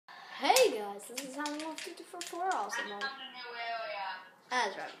guys. This is how we want to do for 4 hours a month. I found a new area.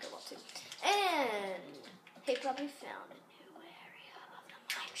 That's right, good one too. And hey, puppy found a new area of the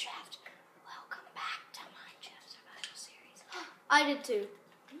Mineshaft. Welcome back to Mineshaft Survival Series. I did too.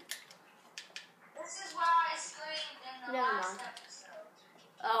 This is where I screamed in the last episode.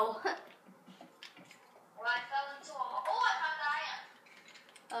 Oh. Where I fell into a hole. Oh, I found iron.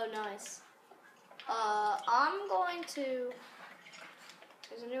 Oh, nice. I'm going to.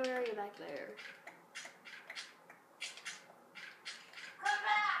 There's a new area back there. Come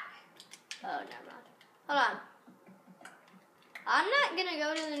back. Oh, never mind. Hold on. I'm not gonna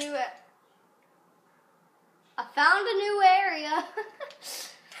go to the new area. I found a new area.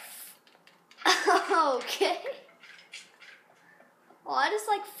 Okay. Well, I just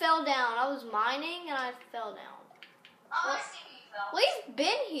like fell down. I was mining and I fell down. Oh, Well, I see you fell. we've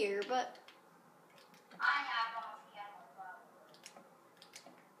been here, but I have off camera.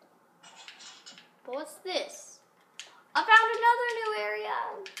 but what's this? I found another new area.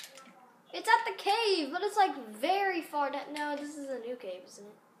 It's at the cave, but it's like very far down. No, this is a new cave, isn't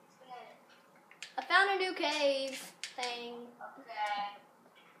it? I found a new cave thing. Okay.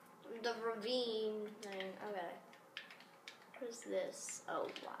 The ravine thing. Okay. What is this? Oh,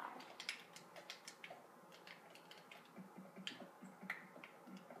 wow.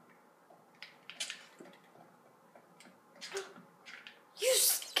 You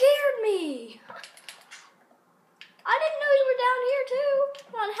scared me! I didn't know you were down here too.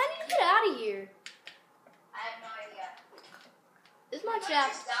 Come on, how do you get out of here? I have no idea. This is my What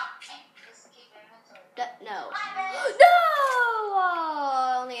shaft. is that? Just keep inventory. No. I missed. No!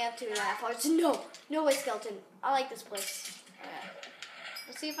 Oh, I only have 2.5 hearts. No. No way, skeleton. I like this place. Okay.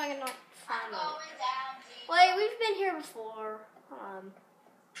 Let's see if I can not I'm find it. going down deeper. Wait, we've been here before. I'm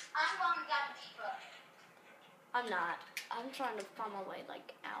going down deeper. I'm not. I'm trying to find my way,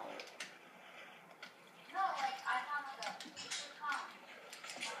 like, out. No, like, I found like a deeper tunnel.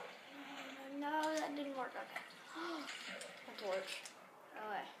 No, that didn't work. Okay. A torch.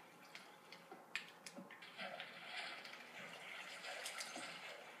 Okay.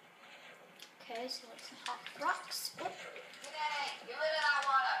 Okay, so let's hop rocks. Oh. Yay, give it that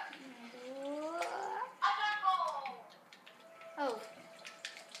water. I got gold. Oh.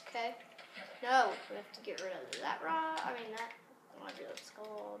 Okay. No, we have to get rid of that rock. I mean, that. Whatever that's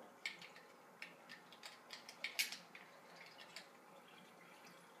called.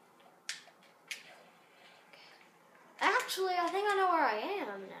 Actually, I think I know where I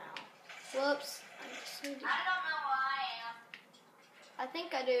am now. Whoops. I just need to. I don't know where I am. I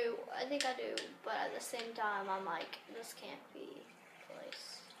think I do. I think I do. But at the same time, I'm like, this can't be the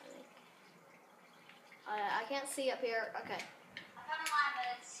place. I think. I can't see up here. Okay. I found 5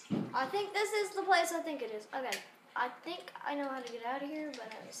 minutes. I think this is the place. I think it is. Okay. I think I know how to get out of here, but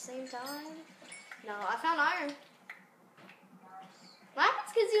at the same time, no. I found iron.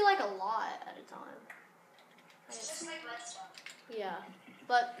 Diamonds gives you like a lot at a time. It's just like redstone. Yeah,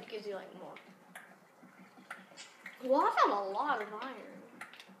 but it gives you like more. Well, I found a lot of iron.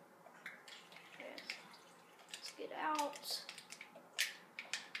 Yes. Let's get out.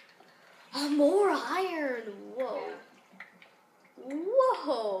 Oh, more iron. Whoa.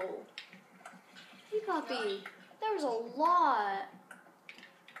 Whoa. Hey, puppy. There was a lot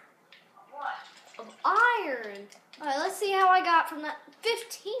What? of iron. Alright, let's see how I got from that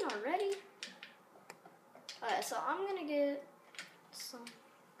 15 already. Alright, so I'm gonna get some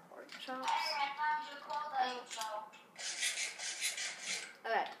pork chops. Hey, I found your cold egg,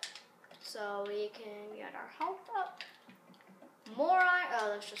 Okay, so we can get our health up. More iron. Oh,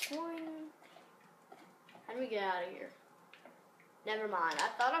 there's just one. How do we get out of here? Never mind. I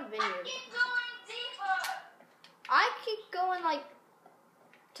thought I've been I here. keep going deeper. I keep going like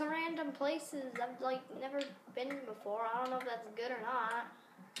to random places I've like never been before. I don't know if that's good or not.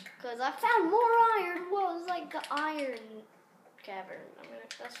 Cause I found more iron. Whoa, it's like the iron cavern.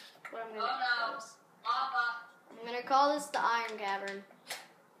 That's what I'm gonna call this. Lava. I'm gonna call this the iron cavern.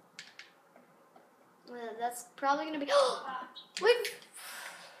 That's probably gonna be. We've.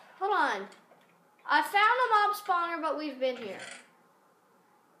 Hold on. I found a mob spawner, but we've been here.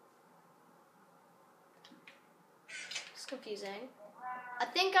 It's confusing. I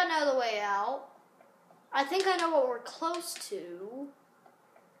think I know the way out. I think I know what we're close to.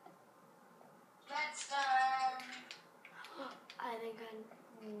 Redstone. I think I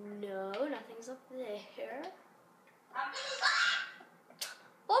know. Nothing's up there.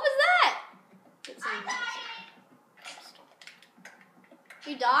 What was that? It's I died.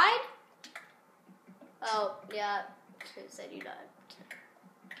 You died? Oh, yeah. It said you died.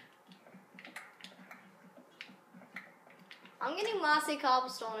 I'm getting mossy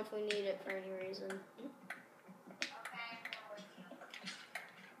cobblestone if we need it for any reason.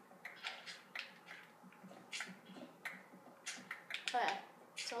 Okay,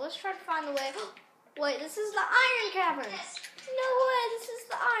 so let's try to find the way. Wait, this is the iron cavern. No way, this is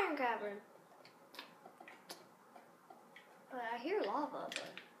the iron cavern. Wait, I hear lava,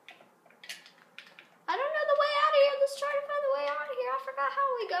 but I don't know the way out of here. Let's try to find the way out of here. I forgot how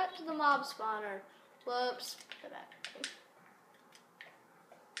we got to the mob spawner. Whoops. Go back.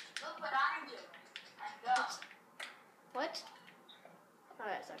 Look what I'm doing. And go. What?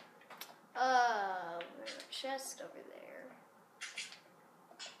 Alright, sorry. There's a chest over there.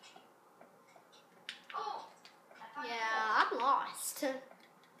 Oh. Yeah, I'm lost.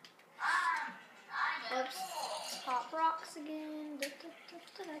 Whoops. Pop rocks again. Da, da, da,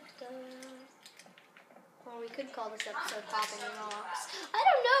 da, da, da. Or we could call this episode Popping Rocks. I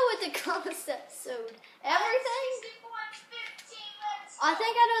don't know what to call this episode. Everything? I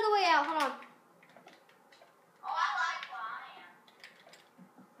think I know the way out. Hold on. Oh, I like iron.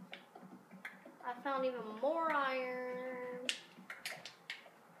 I found even more iron.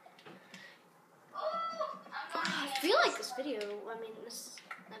 I feel like this video, this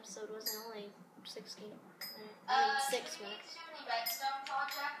episode wasn't only 16 minutes. 6 minutes. Redstone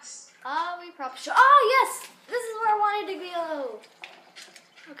projects? We probably should. Oh, yes! This is where I wanted to go.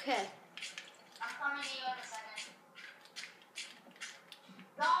 Okay. I'm coming to you in a second.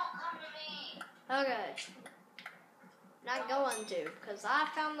 Don't come to me. Okay. Not going to, because I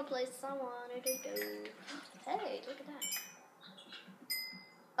found the place I wanted to go. Hey, look at that.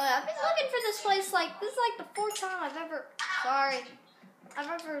 I've been looking for this place, this is the 4th time I've ever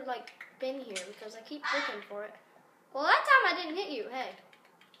been here, because I keep looking for it. Well, that time I didn't hit you. Hey.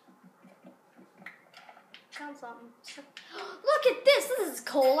 Found something. Look at this. This is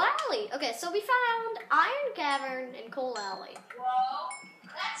Coal Alley. Okay, so we found Iron Cavern and Coal Alley. Whoa.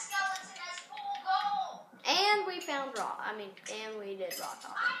 That skeleton has full gold. And we found rock. And we did rock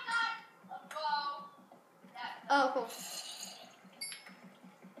hopping. I got a bow. Oh, cool.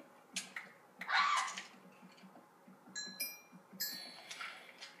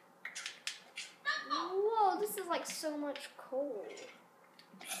 Whoa, this is so much coal.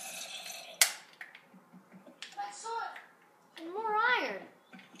 And more iron.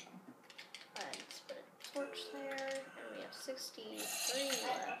 Alright, let's put a torch there. And we have 63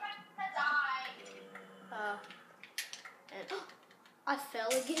 left. And I fell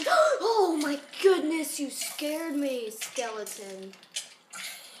again. Oh my goodness, you scared me, skeleton.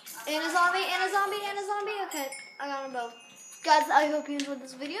 And a zombie, and a zombie, and a zombie. Okay, I got them both. Guys, I hope you enjoyed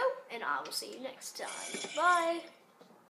this video, and I will see you next time. Bye.